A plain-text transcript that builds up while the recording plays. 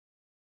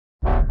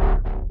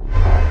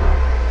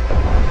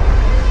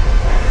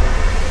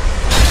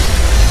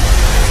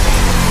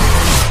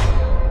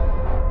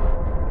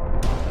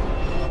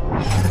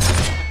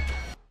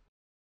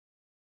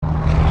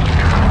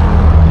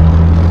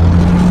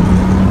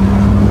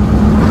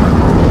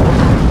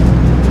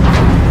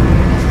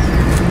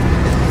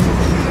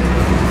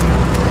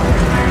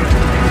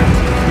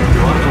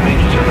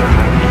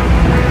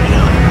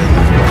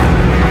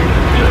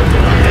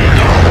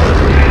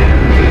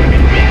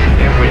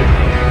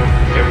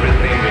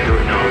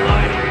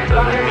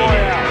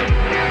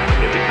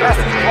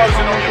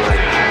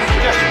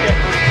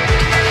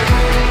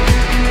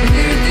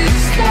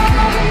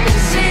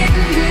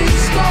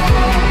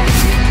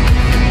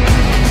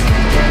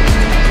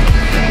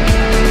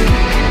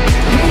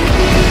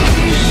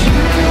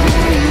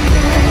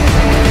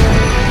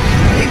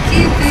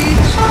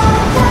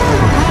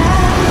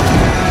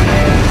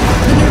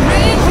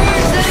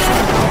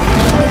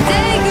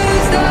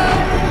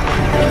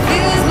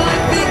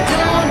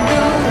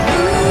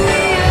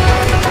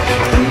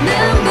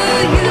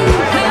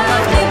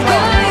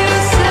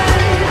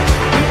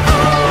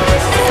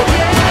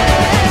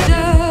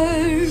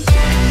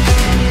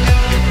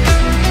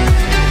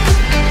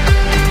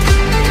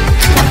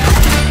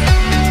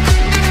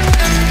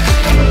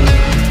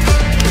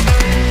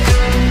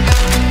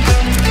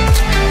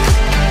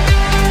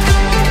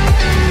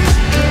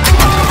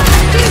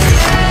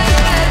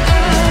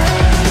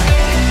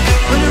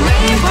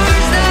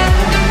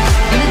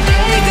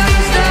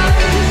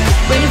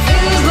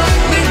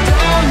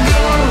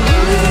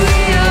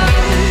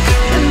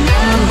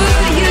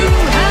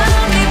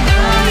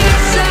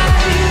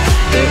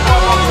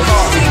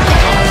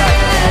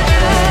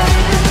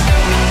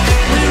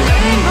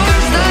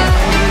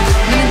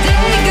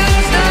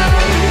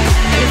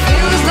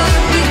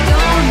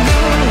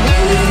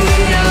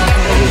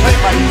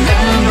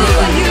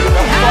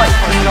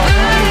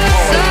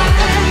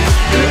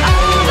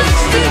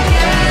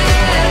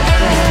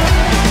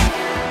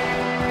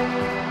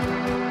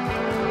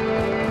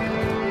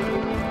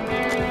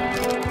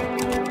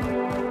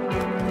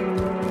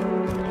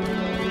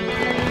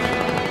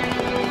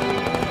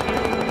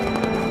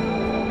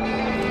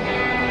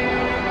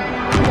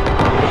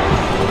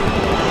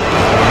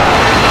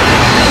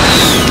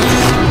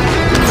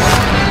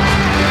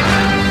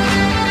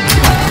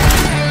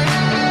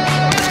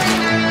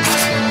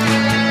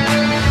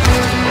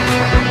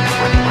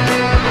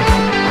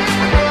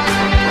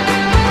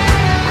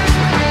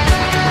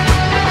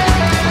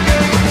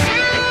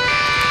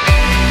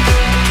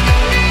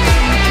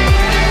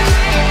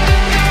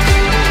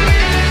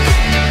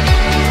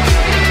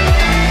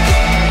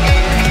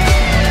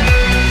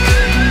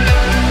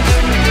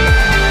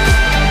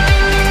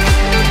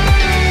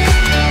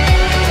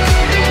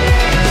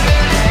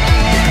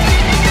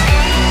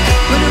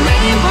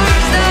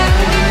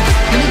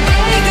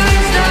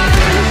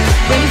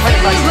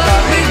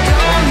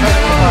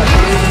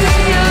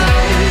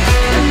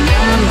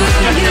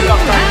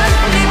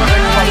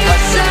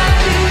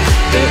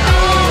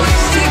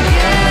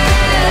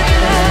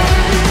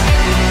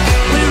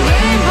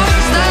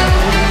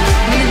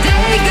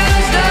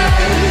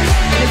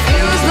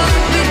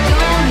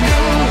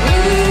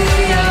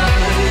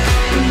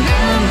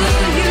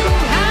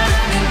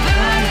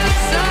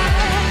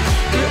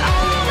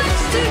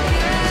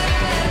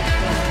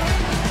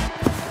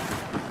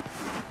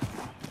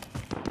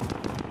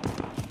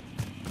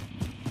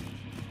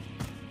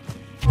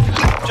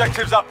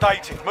Objectives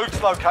updated. Move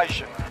to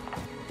location.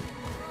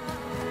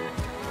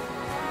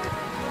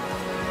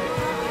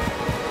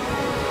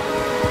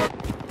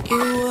 You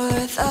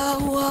were the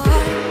one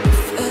who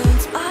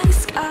filled my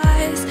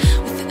skies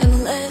with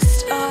endless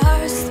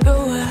stars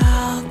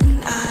throughout the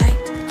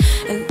night.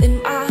 And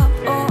in my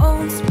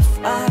bones, my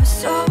fire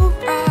so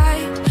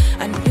bright,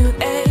 I knew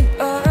they'd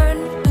burn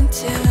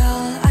until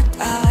I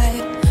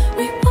died.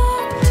 We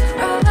walked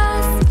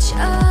across each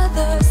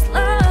other's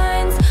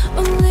lines,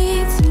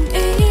 only to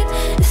meet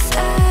to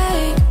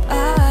say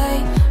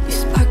goodbye. You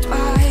sparked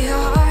my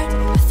heart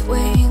with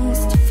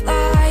wings to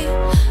fly.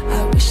 I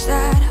wish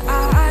that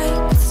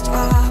I could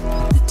stop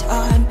the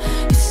time.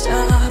 You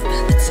stop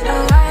the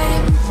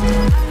time.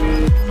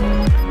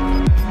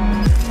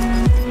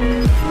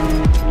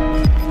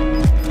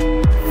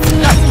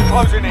 Gas is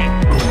closing in.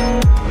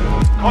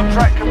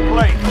 Contract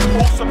complete.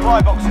 All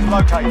supply boxes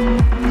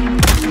located.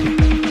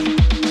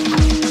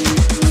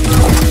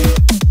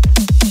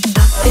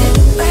 I've been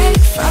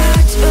awake for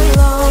too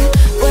long,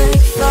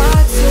 wake for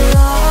too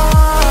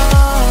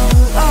long.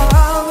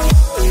 I've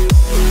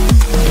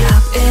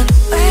been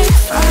awake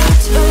for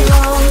too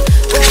long,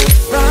 wake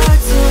for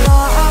too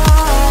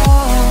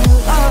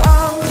long.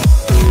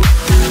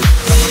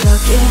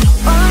 Stuck in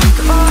one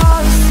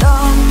chorus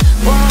song,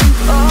 one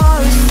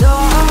chorus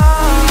song.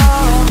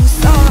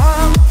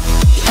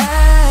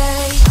 Hey,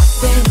 I've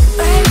been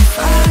awake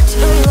for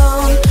too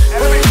long,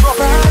 wake for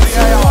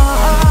too long.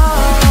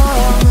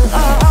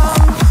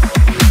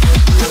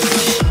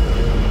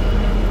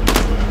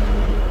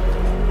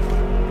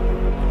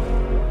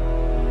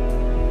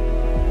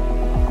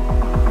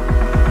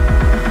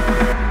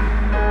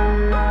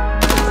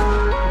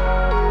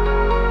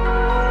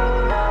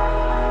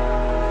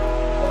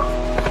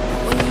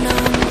 When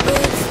I'm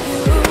with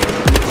you,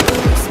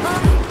 close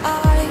my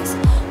eyes.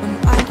 My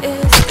mind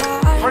is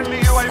gone. Friendly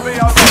UAV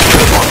over.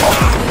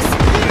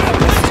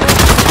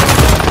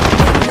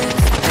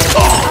 I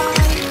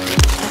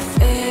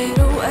fade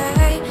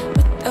away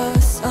with the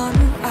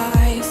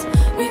sunrise.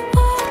 We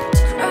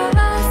walked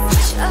across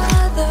each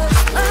other's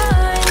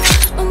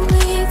lines,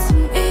 only to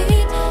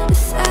meet to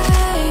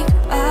say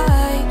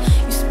goodbye.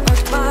 You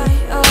sparked my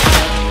heart,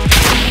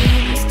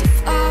 wings to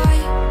fly.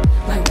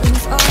 My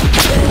wings are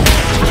big,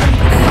 I'm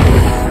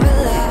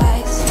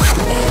paralyzed,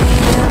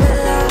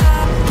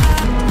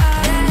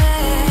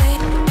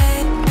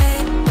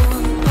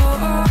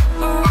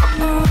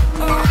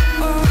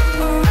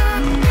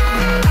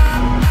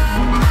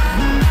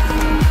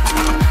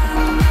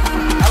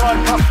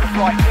 Allied cluster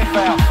flight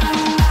inbound.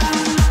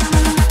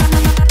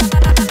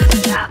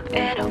 I've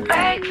been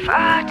awake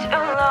for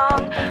too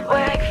long,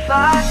 wake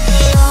for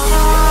too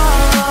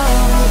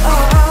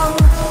long.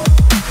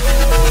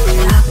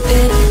 I've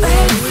been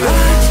awake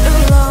for too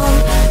long,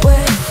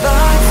 wake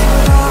for too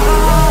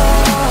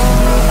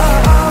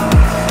long.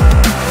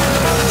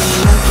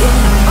 Stuck in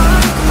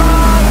one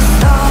chorus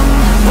song,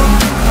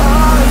 one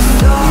chorus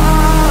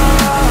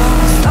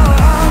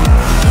song.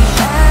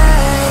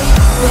 Hey,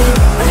 been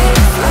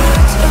awake for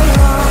too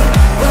long,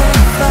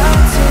 wake for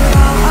too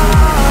long.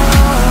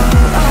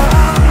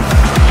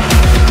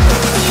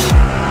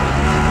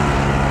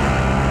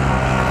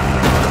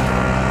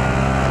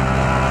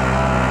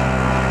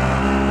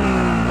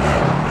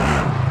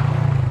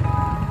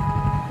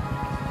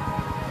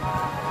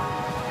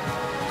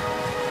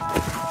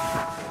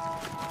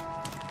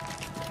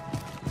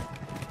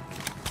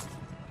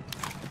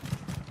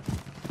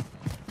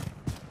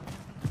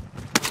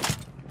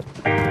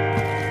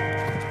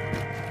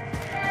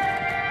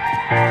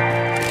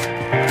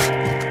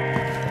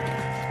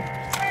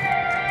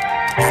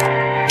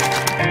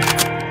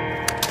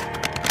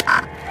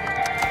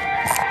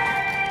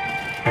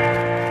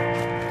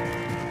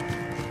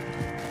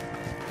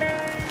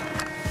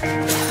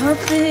 I've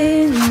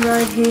been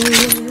right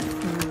here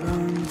for a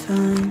long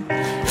time.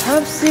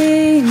 I've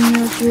seen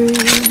your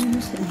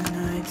dreams in the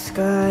night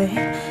sky.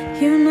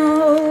 You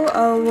know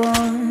I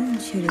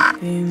want you to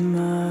be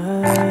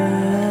mine,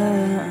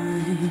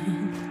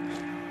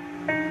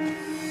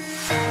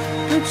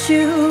 but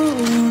you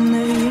won't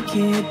make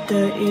it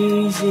that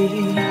easy.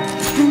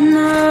 You're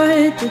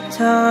not the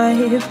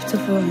type to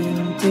fall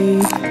in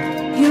deep.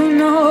 You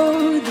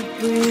know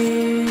that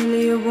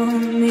really you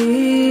want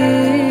me.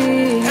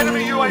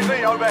 Enemy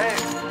UAV overhead.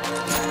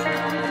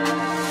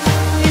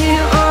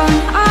 We're on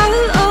our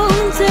own,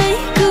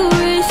 take a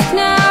risk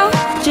now.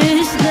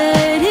 Just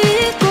let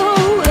it go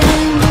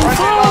and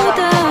fall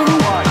down.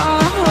 I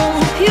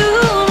hope you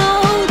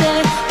know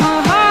that my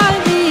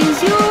heart is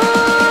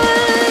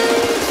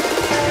yours.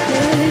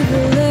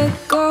 Never let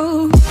go.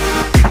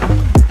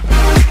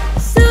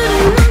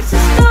 Sudden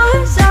monster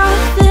stars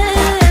out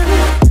there.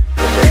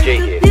 G.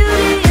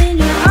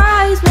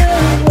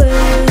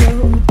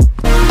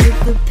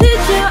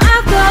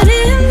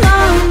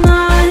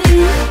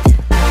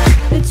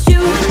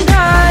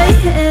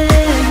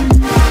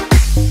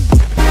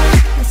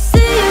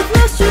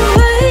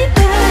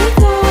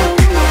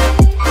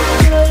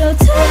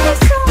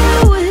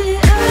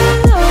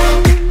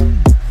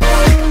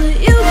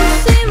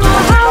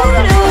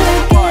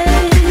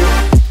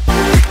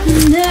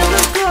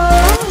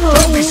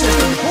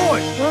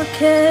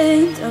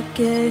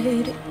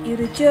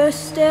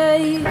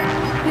 day.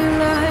 You're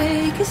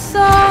like a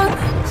song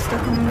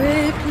stuck on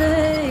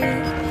replay.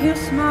 Your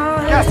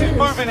smile Gas is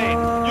moving in.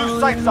 New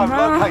safe zone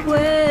located.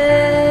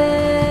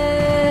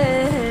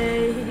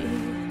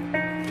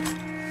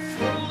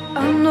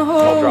 I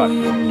know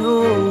you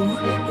know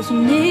that you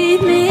need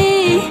me.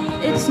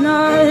 It's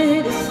not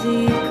a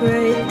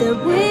secret that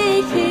we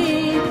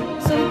keep,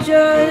 so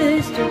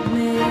just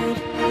admit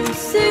you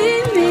see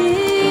me.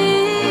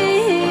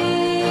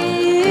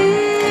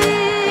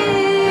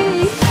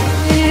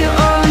 We're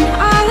on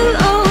our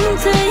own,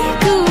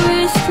 take a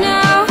risk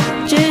now.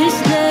 Just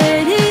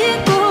let it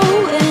go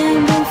and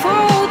don't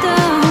fall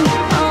down.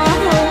 I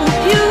hope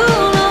you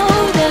know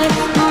that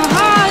my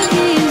heart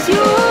is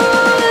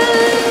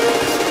yours.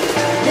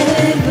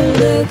 Never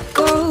let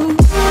go.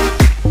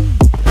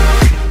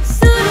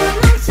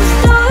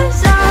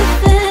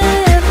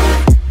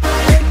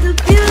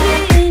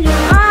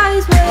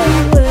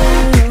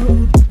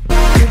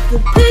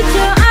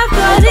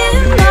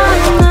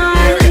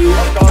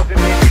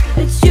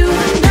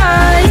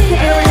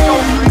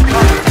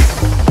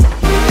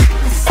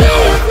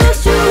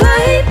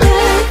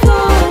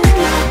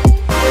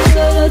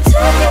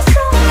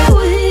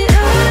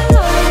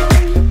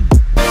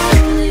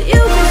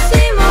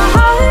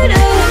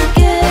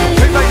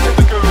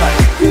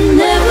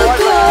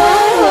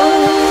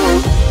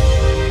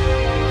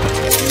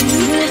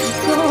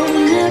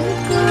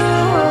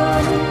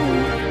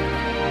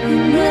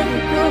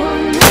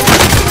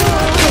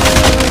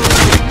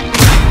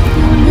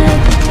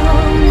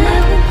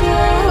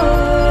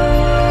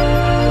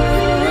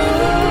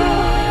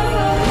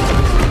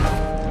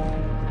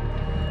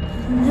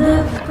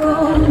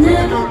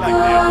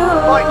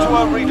 Right to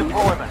our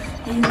redeployment.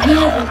 You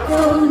never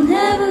go,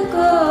 never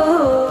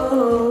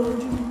go.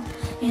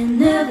 You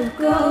never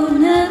go,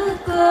 never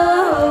go.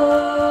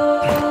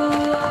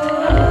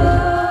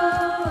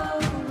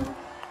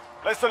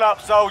 Listen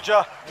up,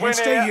 soldier. Win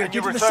stay here here. and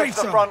you Get to the return safe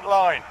to the zone. front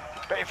line.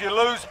 But if you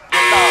lose,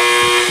 you're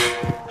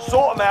done.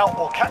 Sort them out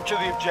or capture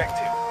the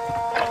objective.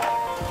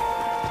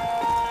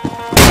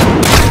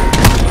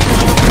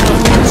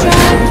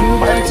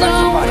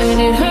 When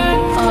it hurt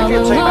all If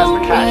your team has the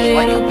alone, cash, they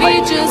but it'll can be pay for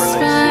your just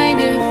release. fine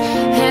if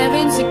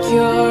heaven's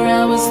secure.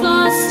 I was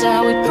lost, I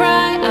would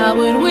cry, I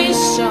would wish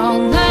all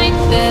night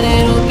that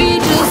it'll be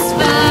just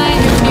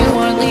fine if you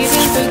weren't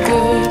leaving for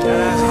good.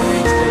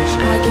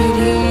 I could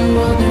hear you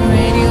on the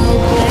radio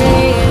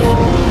playing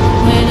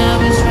when I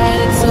was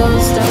riding so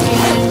stuck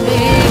in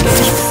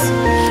Vegas.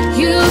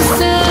 You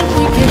said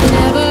we could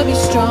never be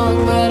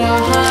strong, but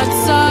our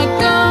hearts are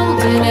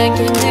golden and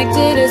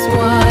connected as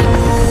one.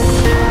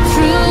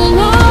 Through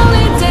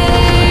lonely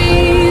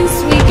days,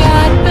 we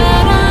got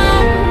better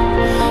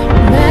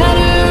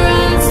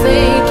as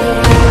they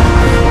came.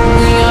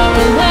 We are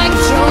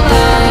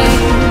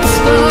electrolytes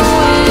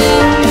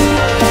glowing,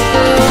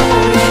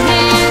 glowing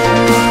in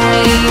the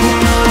rain.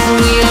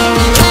 We are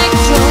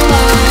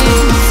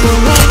electrolytes,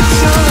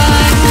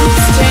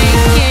 electrolytes,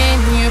 taking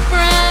your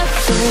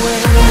breath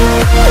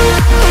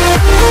away.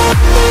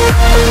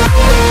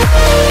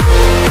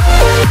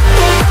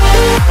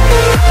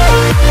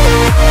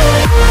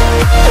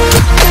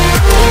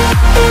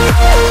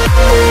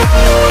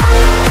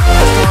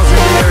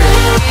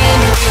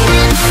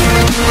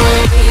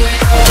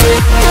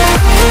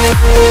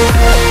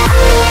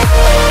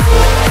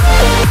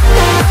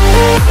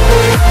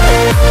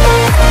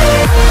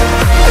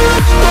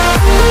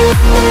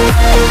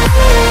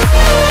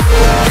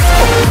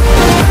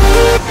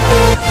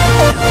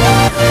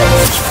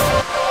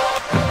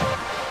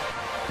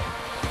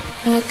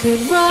 I could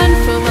run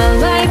for my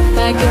life,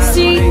 I could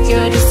see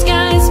your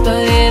disguise,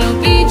 but it'll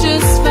be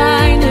just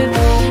fine if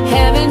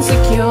heaven's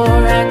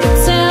secure. I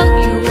could tell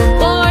you were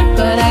bored,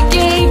 but I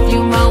gave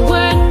you my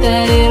word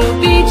that it'll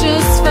be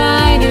just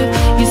fine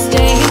if you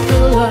stay for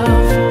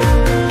love.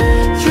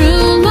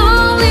 Through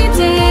lonely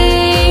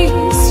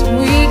days,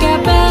 we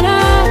got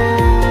better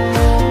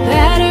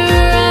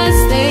as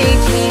they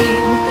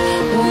came.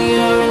 We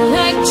are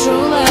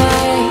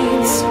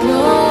electrolytes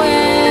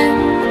glowing,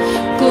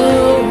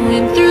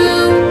 glowing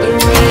through the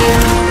rain.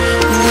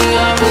 We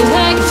are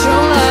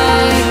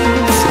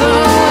electrolytes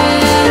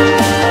glowing,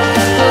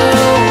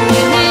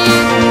 glowing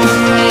in the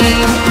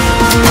rain.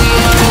 We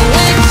are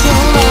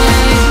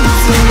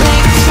electrolytes,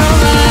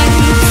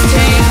 electrolytes,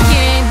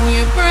 taking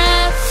your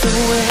breath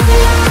away.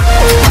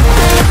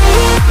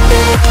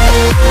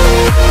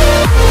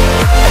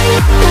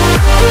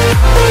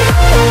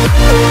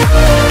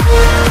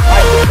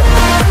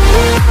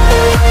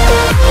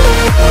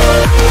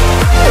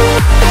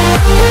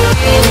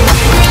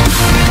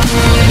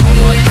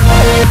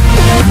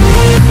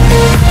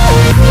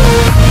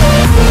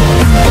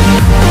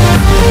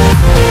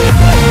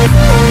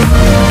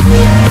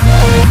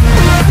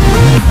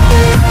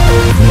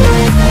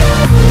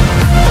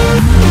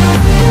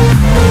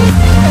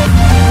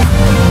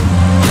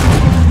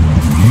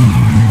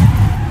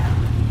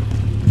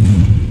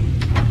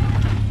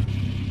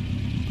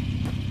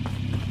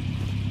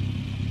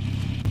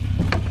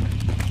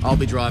 I'll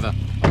be driver.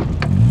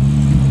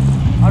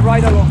 I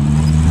ride along.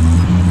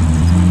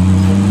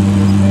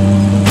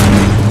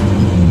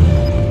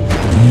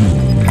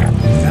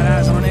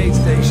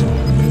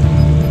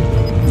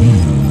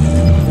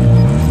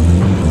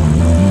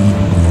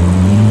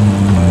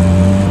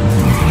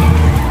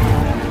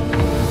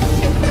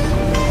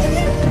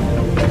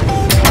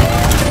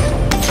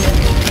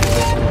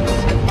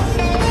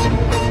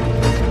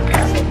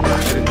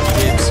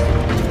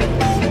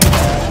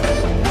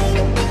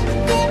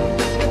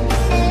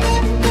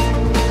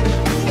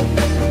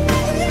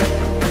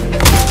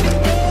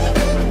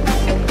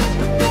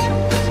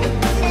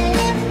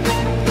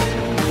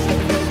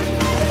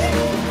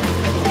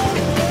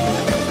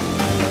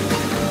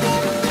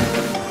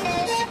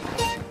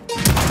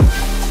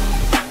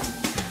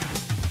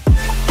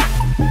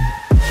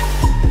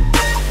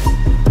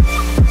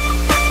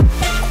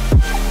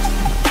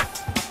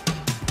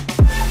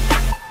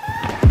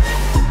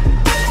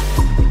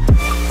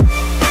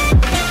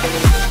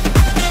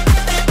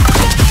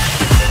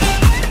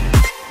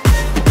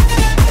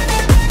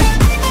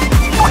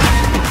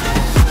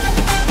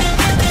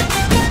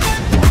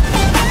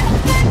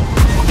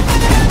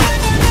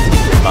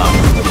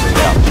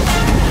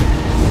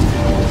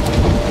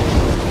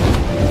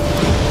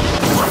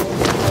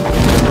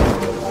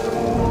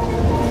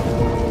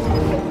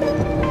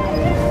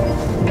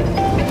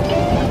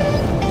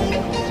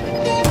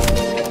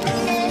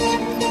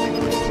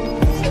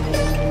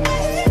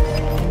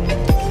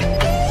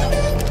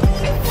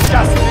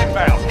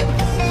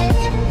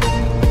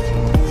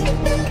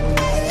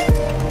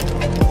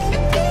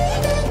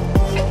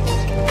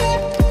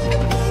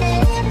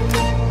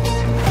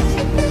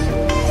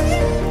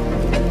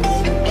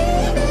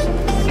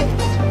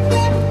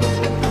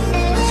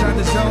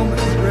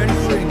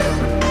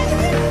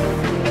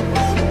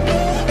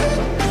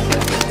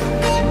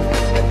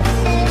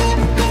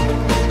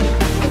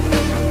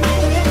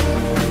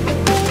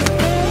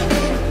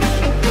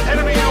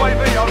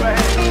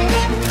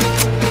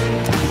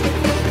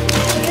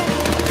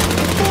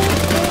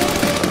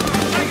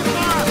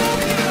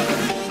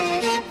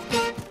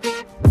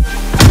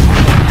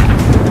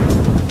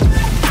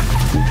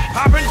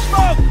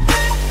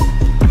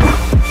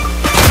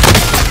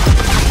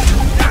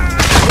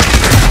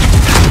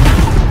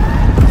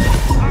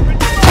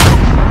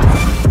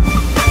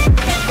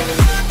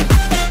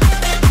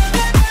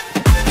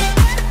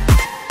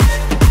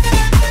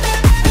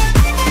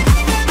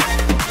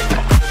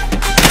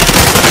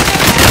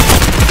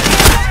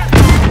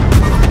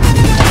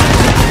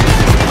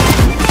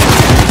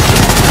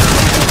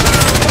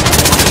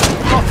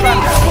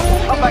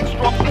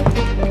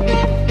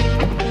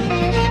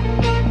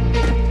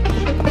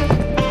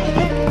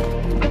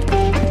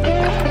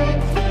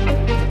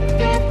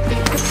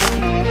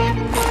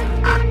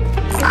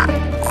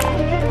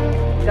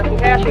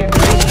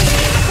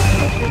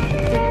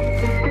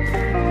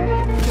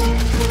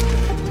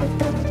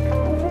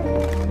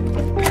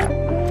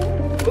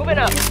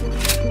 Moving up.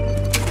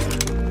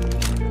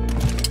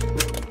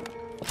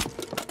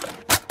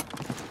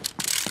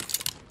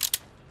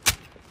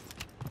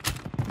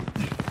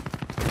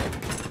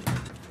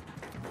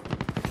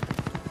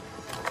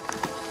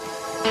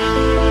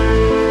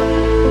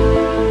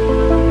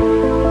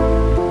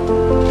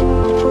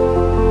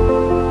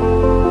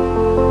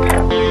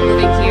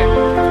 Moving here.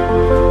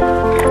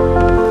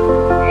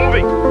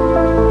 Moving.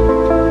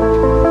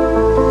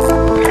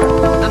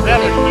 I'm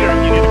Stand moving. here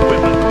if you need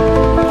equipment.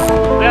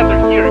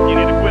 Stand here if you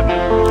need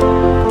equipment.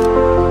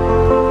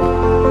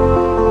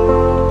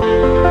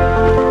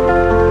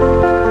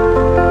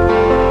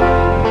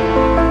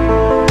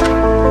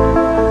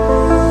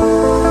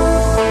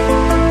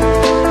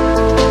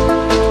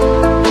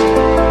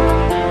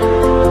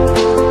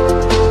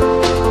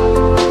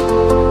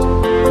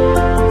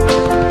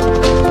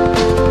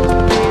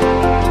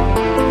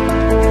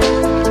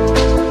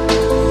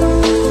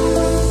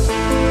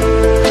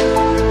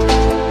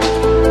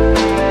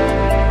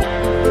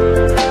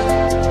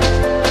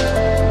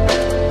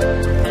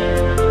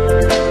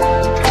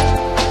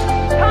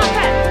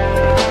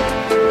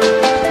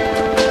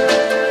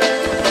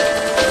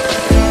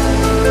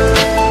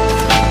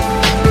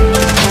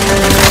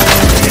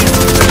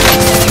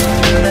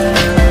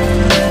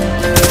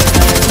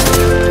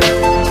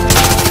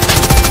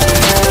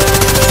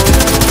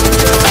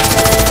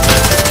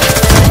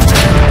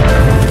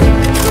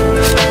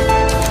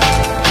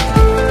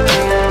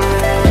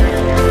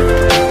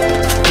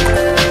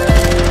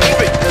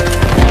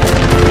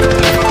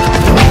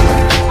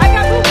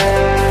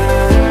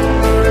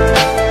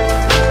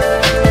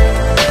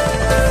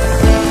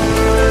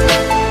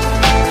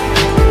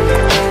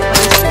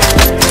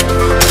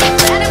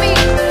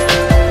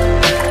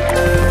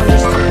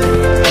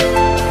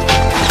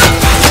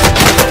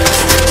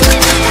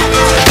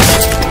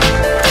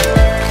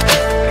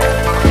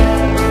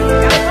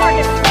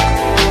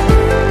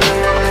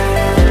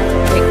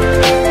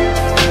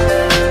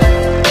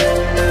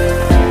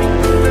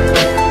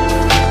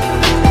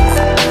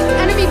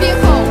 Enemy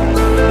vehicle.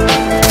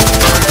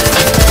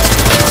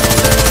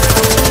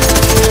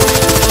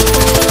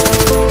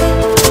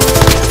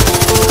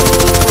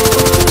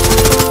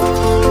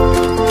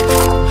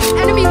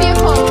 Enemy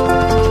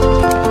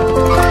vehicle.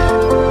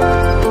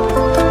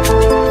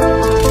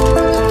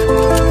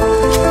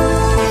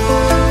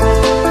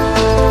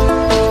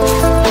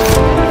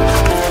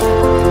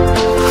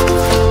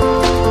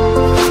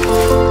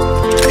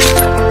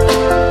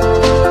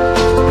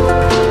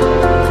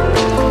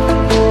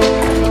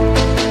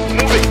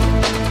 Moving.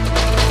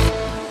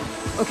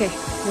 Okay,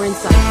 we're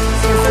inside.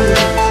 Stand for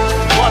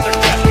movement. Lots of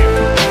cash here.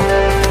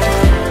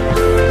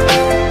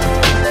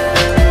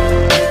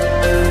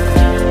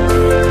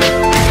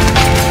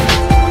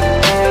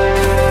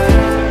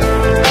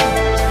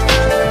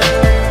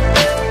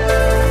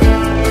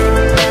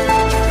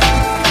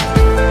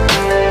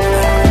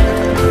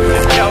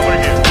 Get over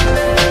here.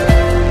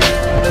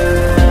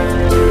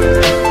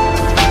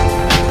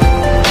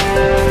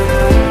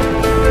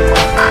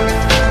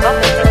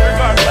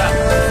 Disregard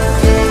left.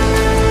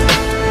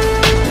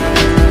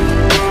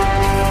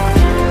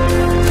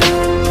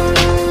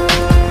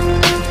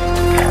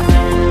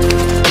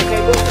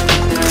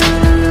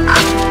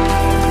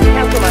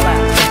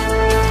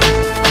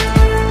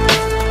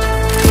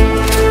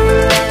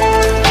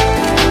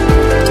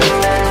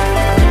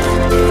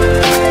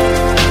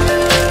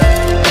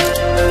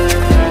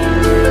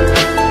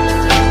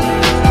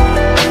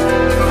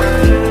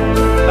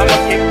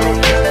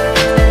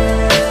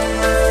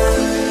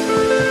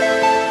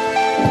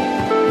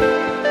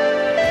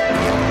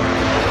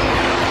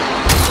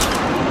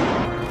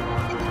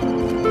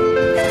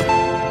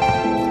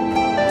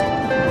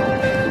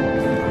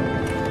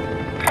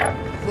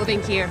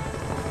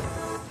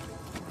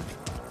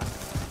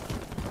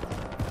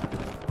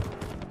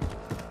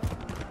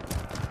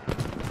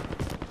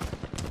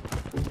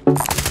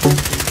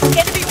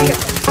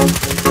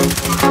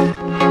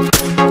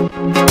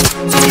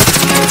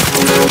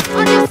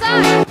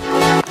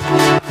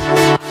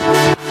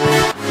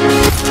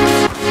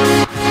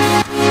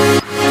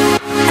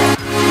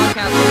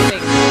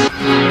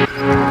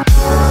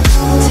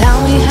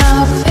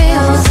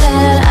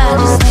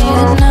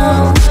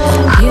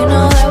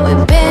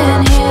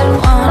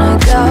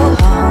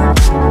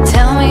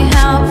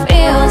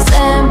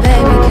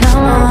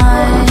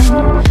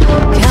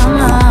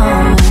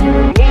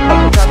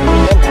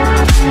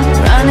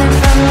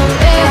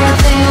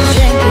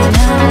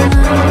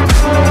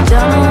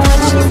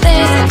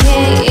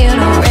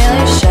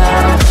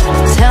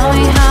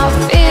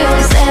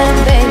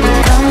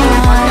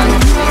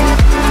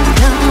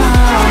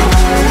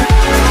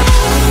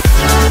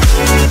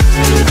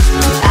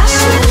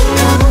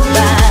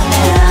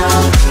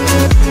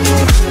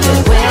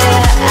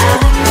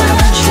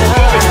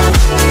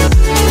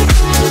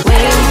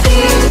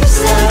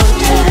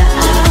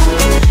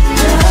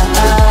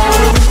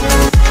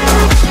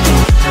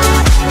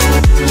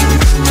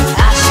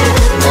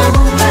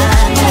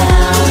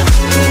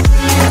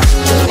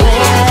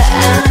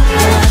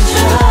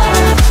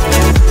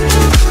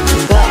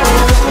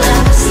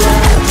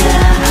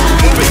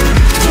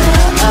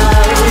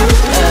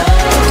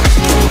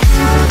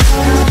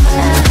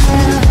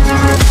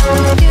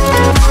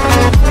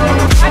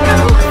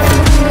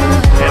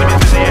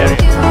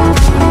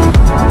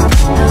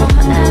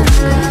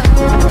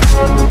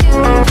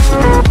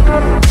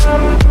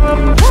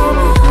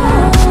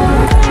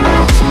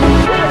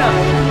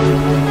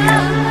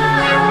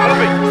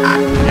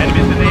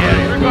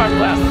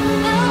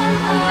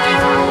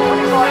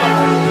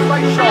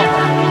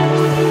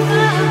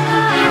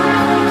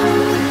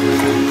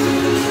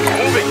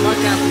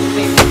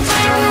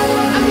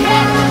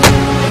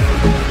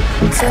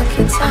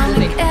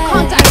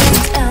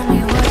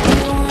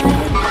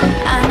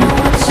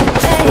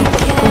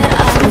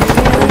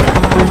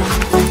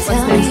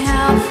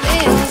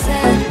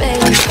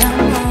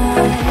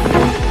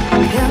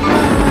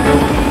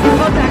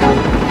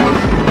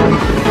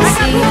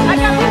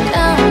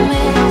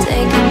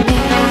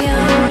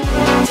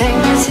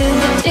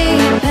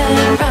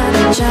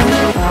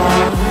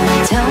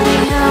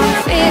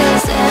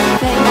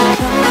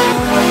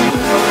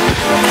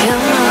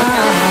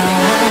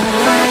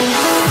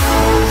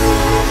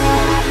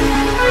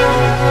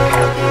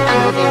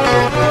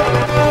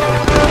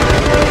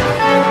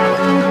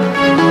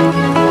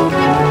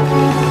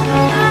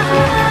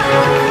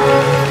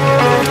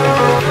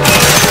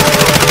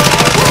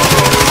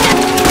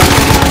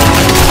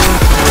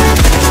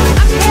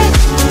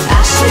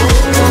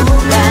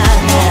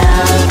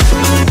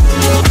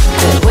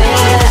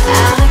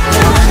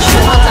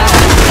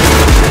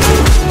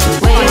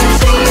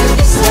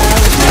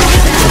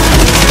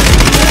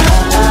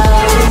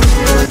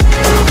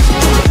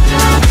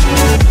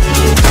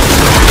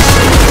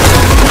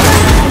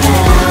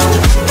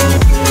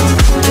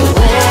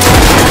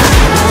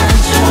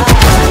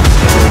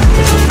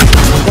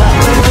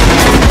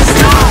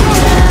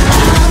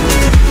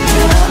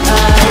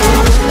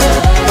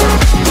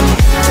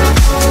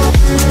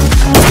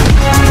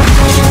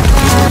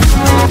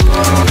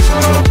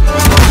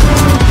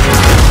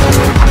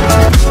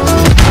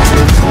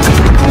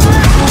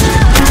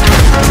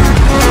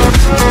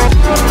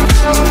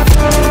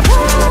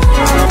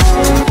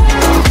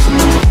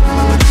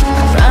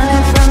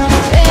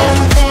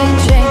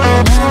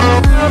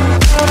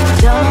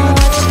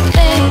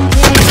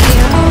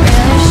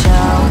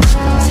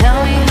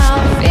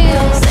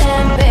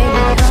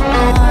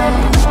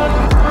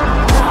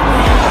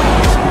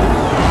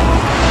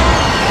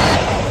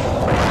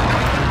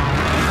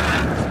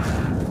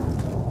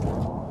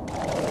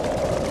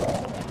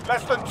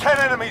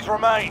 enemies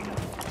remain.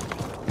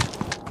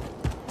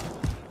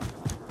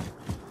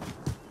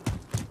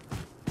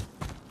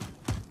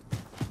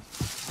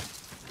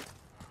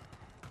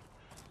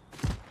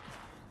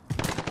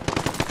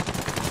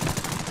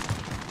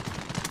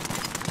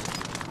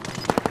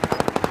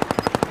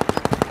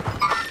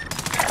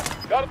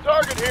 Got a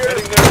target here.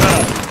 Heading there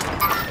now.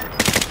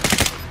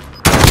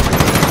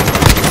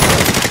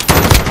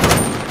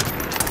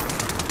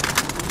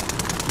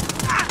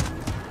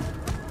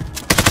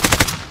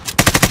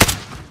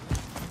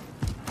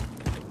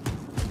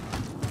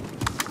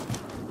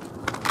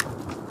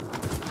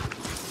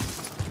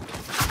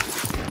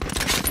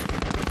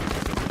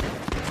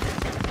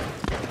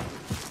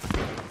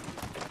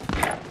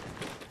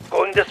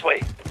 Going this way.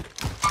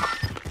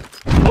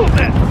 Move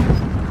there.